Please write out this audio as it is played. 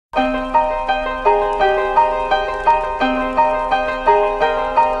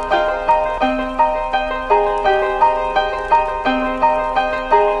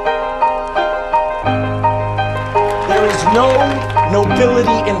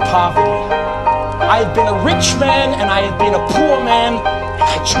poverty. I have been a rich man and I have been a poor man, and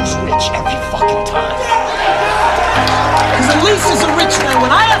I choose rich every fucking time. Because at least as a rich man,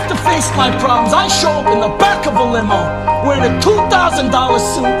 when I have to face my problems, I show up in the back of a limo wearing a $2,000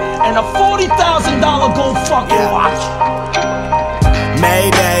 suit and a $40,000 gold fucking watch.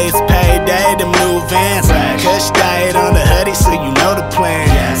 Mayday's payday, them new Vans. Kush diet on the hoodie, so you know the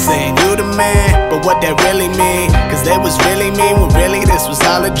plan. Saying you the man, but what that really mean? Cause they was really mean when really this was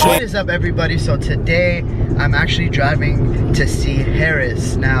all a dream. What is up, everybody? So today I'm actually driving to see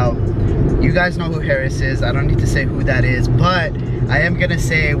Harris. Now, you guys know who Harris is. I don't need to say who that is, but I am gonna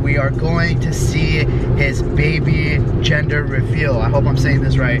say we are going to see his baby gender reveal. I hope I'm saying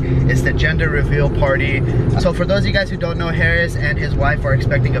this right. It's the gender reveal party. So for those of you guys who don't know, Harris and his wife are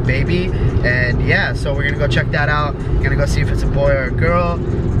expecting a baby, and yeah, so we're gonna go check that out. Gonna go see if it's a boy or a girl.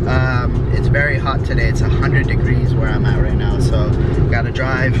 It's very hot today. It's 100 degrees where I'm at right now, so gotta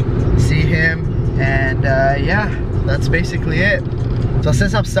drive, see him, and yeah, that's basically it. So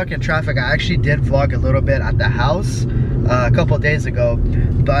since I'm stuck in traffic, I actually did vlog a little bit at the house a couple days ago,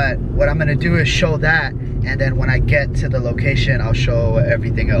 but what I'm gonna do is show that, and then when I get to the location, I'll show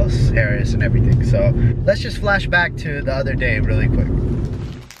everything else, Harris and everything. So let's just flash back to the other day really quick.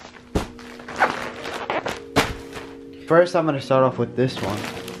 First, I'm gonna start off with this one.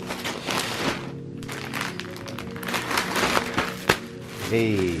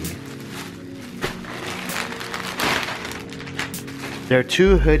 Hey. There are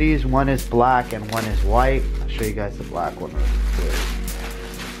two hoodies, one is black and one is white. I'll show you guys the black one real quick.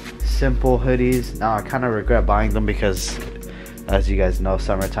 Simple hoodies. Now I kind of regret buying them because, as you guys know,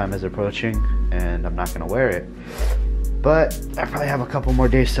 summertime is approaching and I'm not gonna wear it. But I probably have a couple more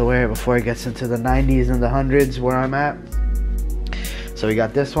days to wear it before it gets into the 90s and the 100s where I'm at. So we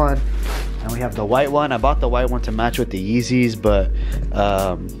got this one, and we have the white one. I bought the white one to match with the Yeezys, but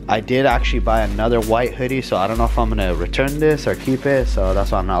I did actually buy another white hoodie, so I don't know if I'm gonna return this or keep it, so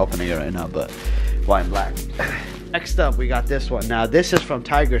that's why I'm not opening it right now, but white and black. Next up, we got this one. Now this is from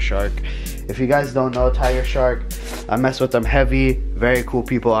Tiger Shark. If you guys don't know Tiger Shark, I mess with them heavy. Very cool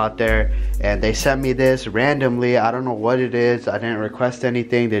people out there, and they sent me this randomly. I don't know what it is. I didn't request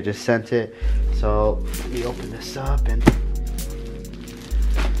anything, they just sent it. So let me open this up and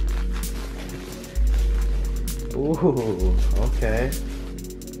ooh, okay.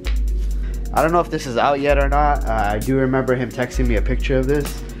 I don't know if this is out yet or not. I do remember him texting me a picture of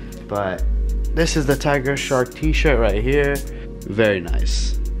this, but this is the Tiger Shark t-shirt right here. Very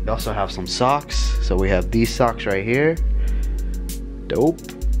nice. We also have some socks. So we have these socks right here. Dope.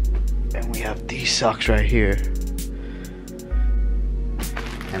 And we have these socks right here.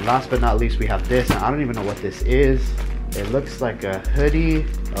 And last but not least, we have this. And I don't even know what this is. It looks like a hoodie,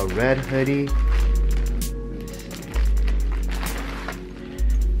 a red hoodie.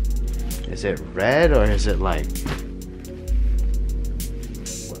 Is it red or is it like,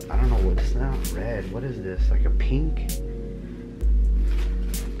 I don't know what, it's not red. What is this? Like a pink?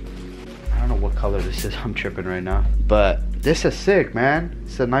 I don't know what color this is. I'm tripping right now. But this is sick, man.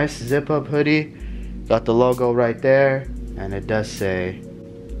 It's a nice zip up hoodie. Got the logo right there. And it does say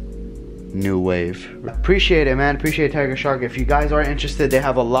New Wave. Appreciate it, man. Appreciate Tiger Shark. If you guys are interested, they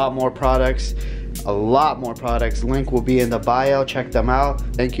have a lot more products. Link will be in the bio. Check them out.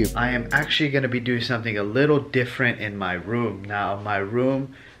 Thank you. I am actually going to be doing something a little different in my room. Now my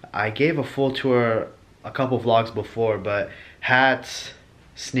room, I gave a full tour a couple vlogs before, but hats,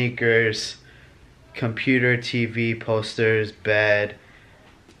 sneakers, computer, TV, posters, bed,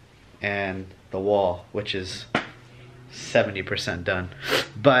 and the wall, which is 70% done.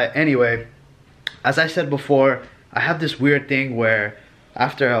 But anyway, as I said before, I have this weird thing where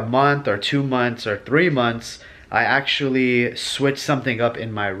after a month or 2 months or 3 months, I actually switch something up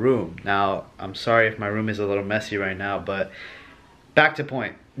in my room. Now, I'm sorry if my room is a little messy right now, but back to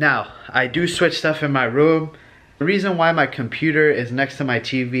point. Now, I do switch stuff in my room. The reason why my computer is next to my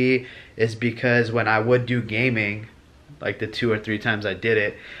TV is because when I would do gaming, like the 2 or 3 times I did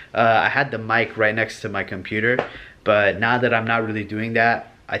it, I had the mic right next to my computer. But now that I'm not really doing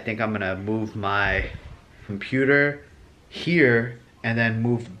that, I think I'm gonna move my computer here and then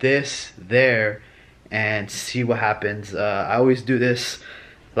move this there and see what happens. I always do this.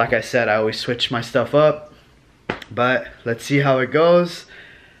 Like I said, I always switch my stuff up, but let's see how it goes.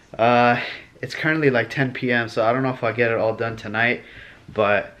 It's currently like 10 p.m. so I don't know if I'll get it all done tonight,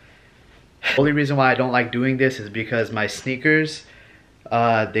 but the only reason why I don't like doing this is because my sneakers,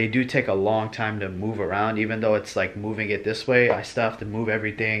 they do take a long time to move around. Even though it's like moving it this way, I still have to move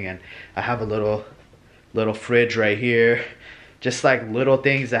everything, and I have a little fridge right here. Just like little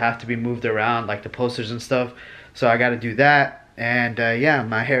things that have to be moved around, like the posters and stuff. So I got to do that, And yeah,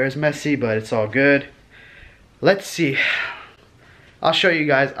 my hair is messy, but it's all good. Let's see. I'll show you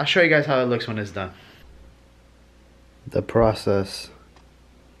guys how it looks when it's done. The process.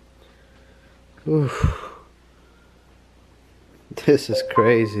 Oof. This is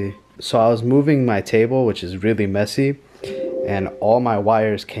crazy. So I was moving my table, which is really messy, and all my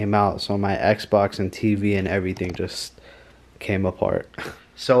wires came out. So my Xbox and TV and everything just came apart.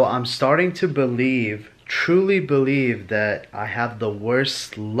 So I'm starting to believe, truly believe, that I have the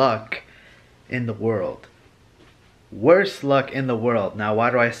worst luck in the world. Worst luck in the world. Now, why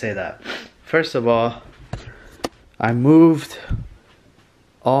do I say that? First of all, I moved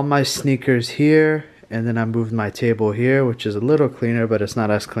all my sneakers here, and then I moved my table here, which is a little cleaner, but it's not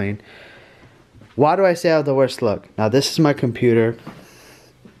as clean. Why do I say I have the worst luck? Now, this is my computer,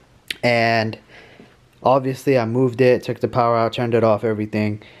 and obviously I moved it, took the power out, turned it off,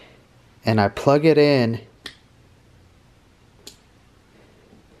 everything, and I plug it in,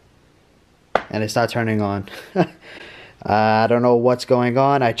 and it's not turning on. I don't know what's going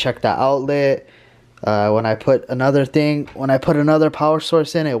on. I checked the outlet. When I put another power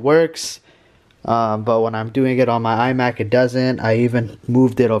source in, it works. But when I'm doing it on my iMac, it doesn't. I even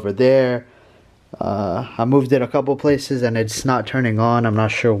moved it over there. I moved it a couple places and it's not turning on. I'm not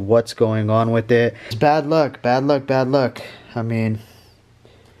sure what's going on with it. It's bad luck, bad luck, bad luck. I mean,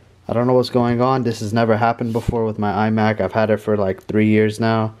 I don't know what's going on. This has never happened before with my iMac. I've had it for like 3 years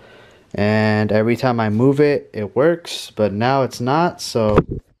now. And every time I move it, it works. But now it's not. So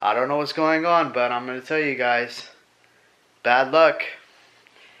I don't know what's going on, but I'm going to tell you guys. Bad luck.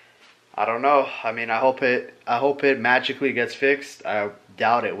 I don't know. I mean, I hope it magically gets fixed. I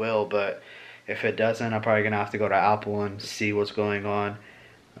doubt it will, but if it doesn't, I'm probably gonna have to go to Apple and see what's going on.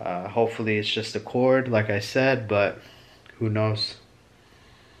 Hopefully it's just a cord, like I said, but who knows?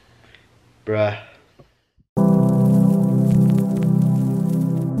 Bruh.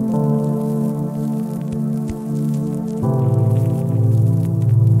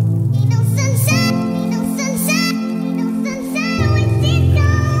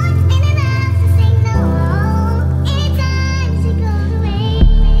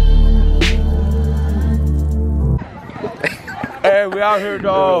 Hey, we out here,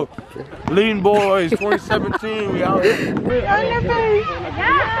 dog. Lean Boys 2017. We out here.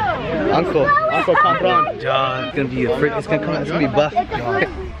 Uncle Compron. John, it's gonna be a freak. It's gonna be buff.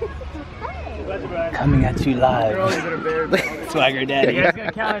 Coming at you live. Swagger Daddy. You guys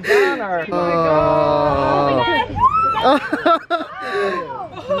gonna count it down or?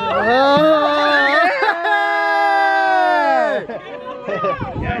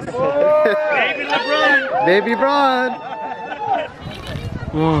 Baby LeBron. Baby Bron.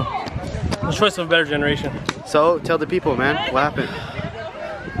 The choice of a better generation. So, tell the people, man, what happened?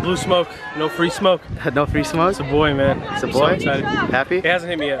 Blue smoke, no free smoke. No free smoke? It's a boy, man. It's a I'm boy? So excited. Happy? It hasn't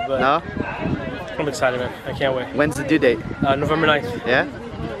hit me yet, but No? I'm excited, man. I can't wait. When's the due date? November 9th. Yeah?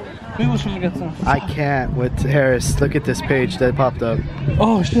 We should get some. I can't with Harris. Look at this page that popped up.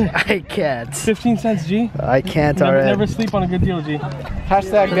 Oh shit. I can't. 15 cents, G. I can't already. Never sleep on a good deal, G.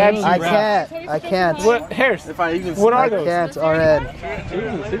 Hashtag daddy. I can't. What, Harris? What are those? I can't already.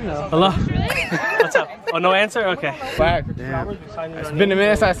 Hello? What's up? Oh, no answer? Okay. Swag. Damn. It's been a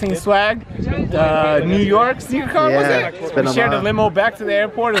minute since I seen Swag. New York sneaker con, was Yeah, it? it's been We a shared a while. limo back to the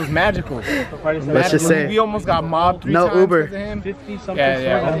airport. It was magical. Let's just say, We almost got mobbed 3 no times Uber. because of him.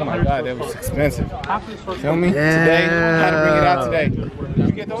 Yeah. Oh my God, that was expensive. Feel me? Yeah. Today, had to bring it out today. Did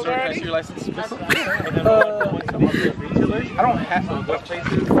you get those already? Your license? I don't have to.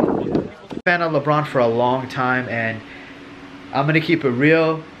 Fan of LeBron for a long time, and I'm gonna keep it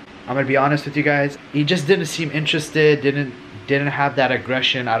real. I'm gonna be honest with you guys. He just didn't seem interested. Didn't have that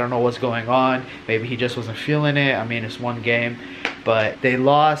aggression. I don't know what's going on. Maybe he just wasn't feeling it. I mean, it's one game, but they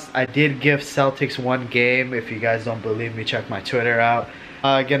lost. I did give Celtics one game. If you guys don't believe me, check my Twitter out.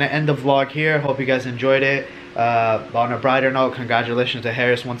 Gonna end the vlog here. Hope you guys enjoyed it. On a brighter note, congratulations to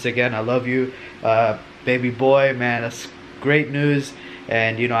Harris once again. I love you, baby boy, man. That's great news.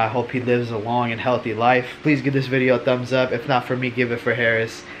 And you know, I hope he lives a long and healthy life. Please give this video a thumbs up. If not for me, give it for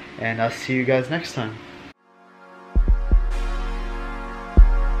Harris. And I'll see you guys next time.